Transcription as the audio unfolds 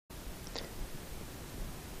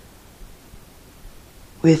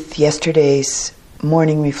with yesterday's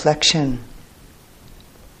morning reflection,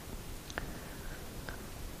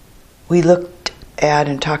 we looked at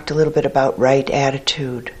and talked a little bit about right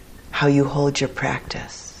attitude, how you hold your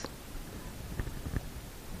practice.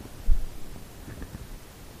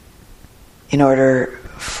 In order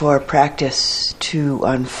for practice to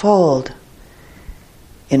unfold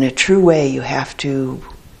in a true way, you have to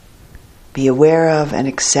be aware of and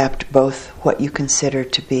accept both what you consider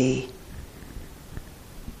to be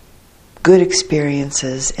good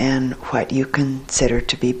experiences and what you consider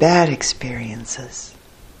to be bad experiences.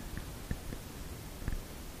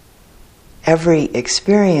 Every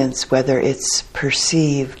experience, whether it's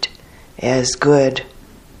perceived as good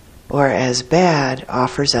or as bad,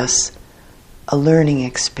 offers us a learning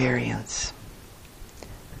experience.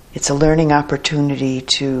 It's a learning opportunity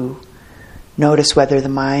to notice whether the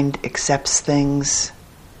mind accepts things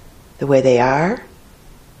the way they are,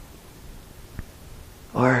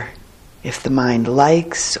 or if the mind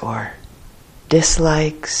likes or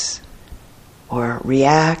dislikes or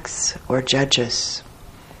reacts or judges.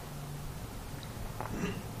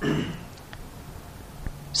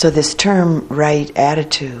 So this term right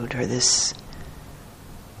attitude, or this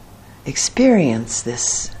experience,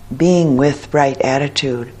 this being with right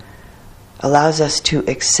attitude, allows us to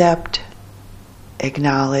accept,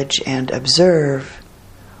 acknowledge, and observe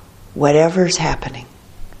whatever's happening,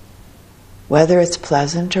 whether it's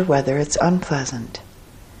pleasant or whether it's unpleasant,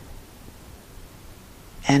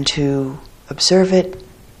 and to observe it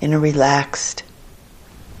in a relaxed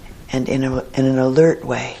and in an alert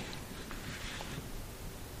way.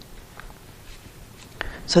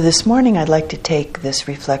 So this morning I'd like to take this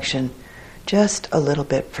reflection just a little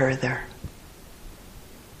bit further.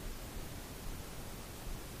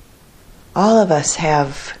 All of us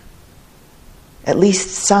have at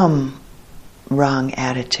least some wrong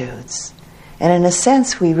attitudes. And in a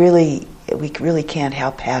sense, we really can't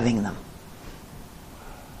help having them.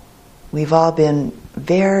 We've all been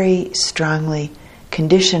very strongly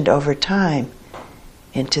conditioned over time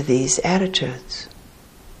into these attitudes.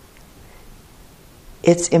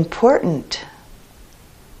 It's important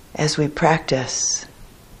as we practice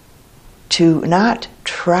to not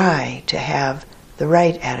try to have the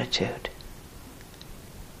right attitude,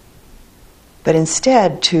 but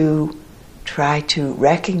instead to try to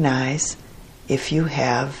recognize if you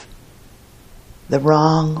have the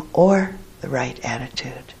wrong or the right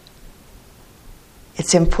attitude.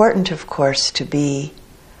 It's important, of course, to be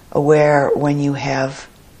aware when you have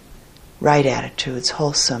right attitudes,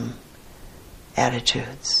 wholesome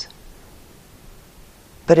attitudes.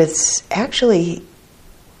 But it's actually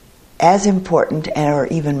as important, or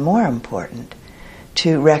even more important,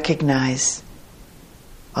 to recognize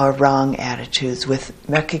our wrong attitudes, with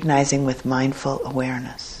recognizing with mindful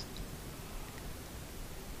awareness.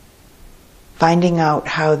 Finding out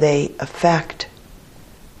how they affect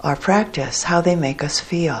our practice, how they make us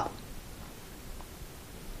feel.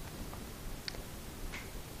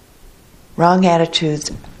 Wrong attitudes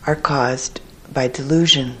are caused by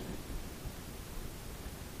delusion.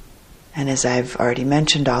 And as I've already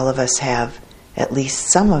mentioned, all of us have at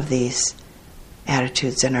least some of these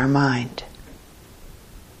attitudes in our mind.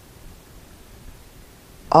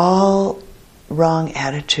 All wrong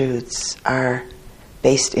attitudes are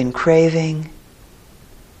based in craving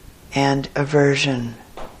and aversion,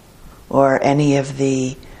 or any of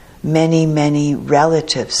the many, many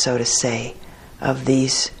relatives, so to say, of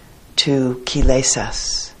these two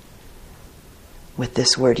kilesas, with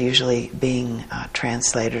this word usually being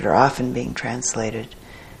translated, or often being translated,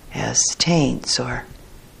 as taints or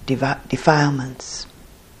defilements.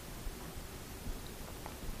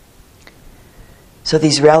 So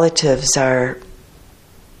these relatives are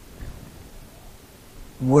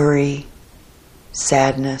worry,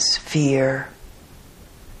 sadness, fear,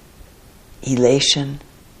 elation,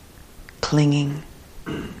 clinging,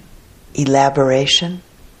 elaboration,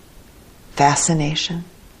 fascination,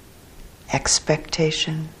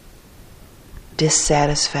 expectation,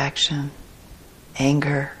 dissatisfaction,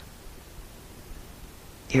 anger,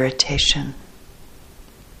 irritation.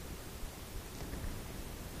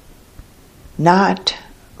 Not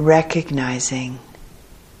recognizing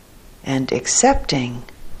and accepting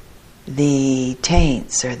the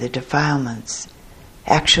taints or the defilements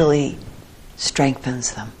actually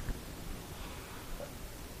strengthens them.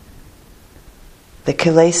 The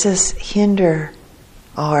kilesas hinder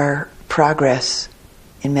our progress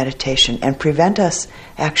in meditation and prevent us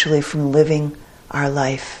actually from living our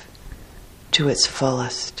life to its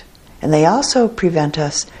fullest. And they also prevent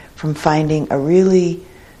us from finding a really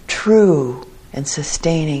true and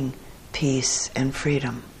sustaining peace and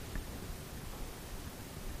freedom.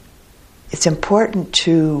 it's important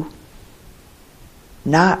to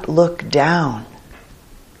not look down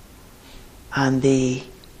on the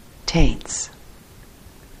taints,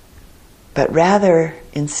 but rather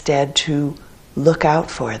instead to look out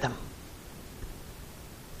for them,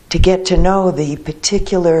 to get to know the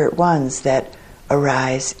particular ones that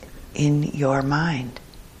arise in your mind.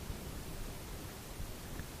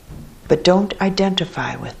 But don't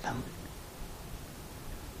identify with them.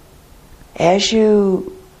 As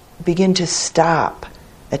you begin to stop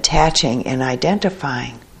attaching and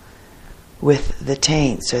identifying with the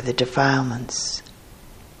taints or the defilements,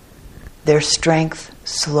 their strength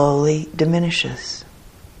slowly diminishes.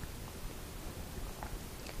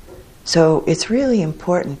 So it's really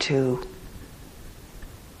important to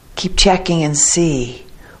keep checking and see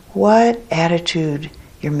what attitude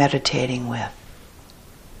you're meditating with.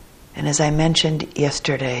 And as I mentioned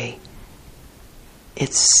yesterday,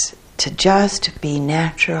 it's to just be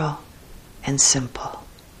natural and simple.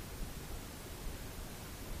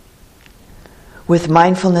 With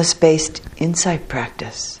mindfulness-based insight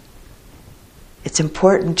practice, it's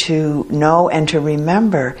important to know and to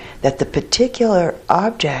remember that the particular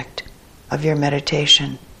object of your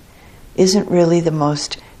meditation isn't really the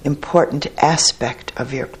most important aspect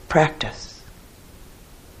of your practice.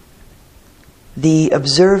 The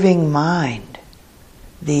observing mind,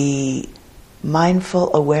 the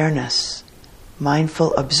mindful awareness,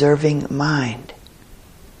 mindful observing mind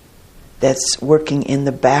that's working in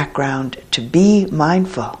the background to be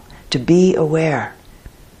mindful, to be aware,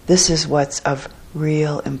 this is what's of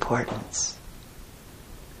real importance.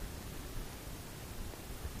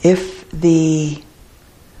 If the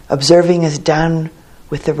observing is done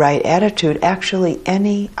with the right attitude, actually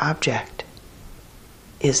any object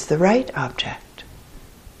is the right object.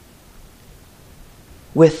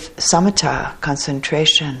 With samatha,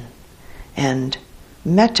 concentration, and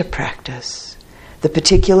metta practice, the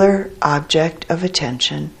particular object of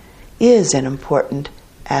attention is an important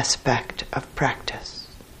aspect of practice.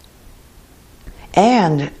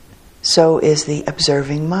 And so is the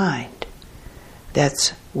observing mind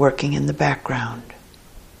that's working in the background,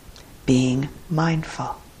 being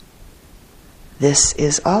mindful. This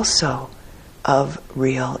is also of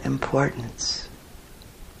real importance.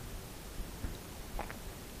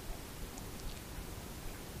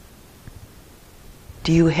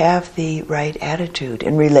 Do you have the right attitude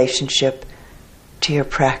in relationship to your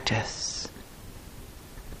practice?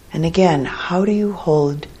 And again, how do you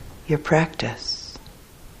hold your practice?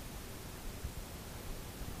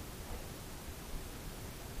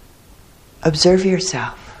 Observe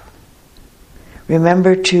yourself.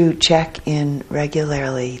 Remember to check in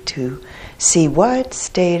regularly to see what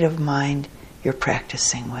state of mind you're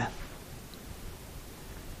practicing with.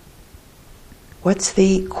 What's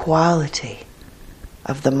the quality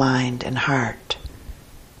of the mind and heart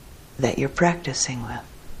that you're practicing with?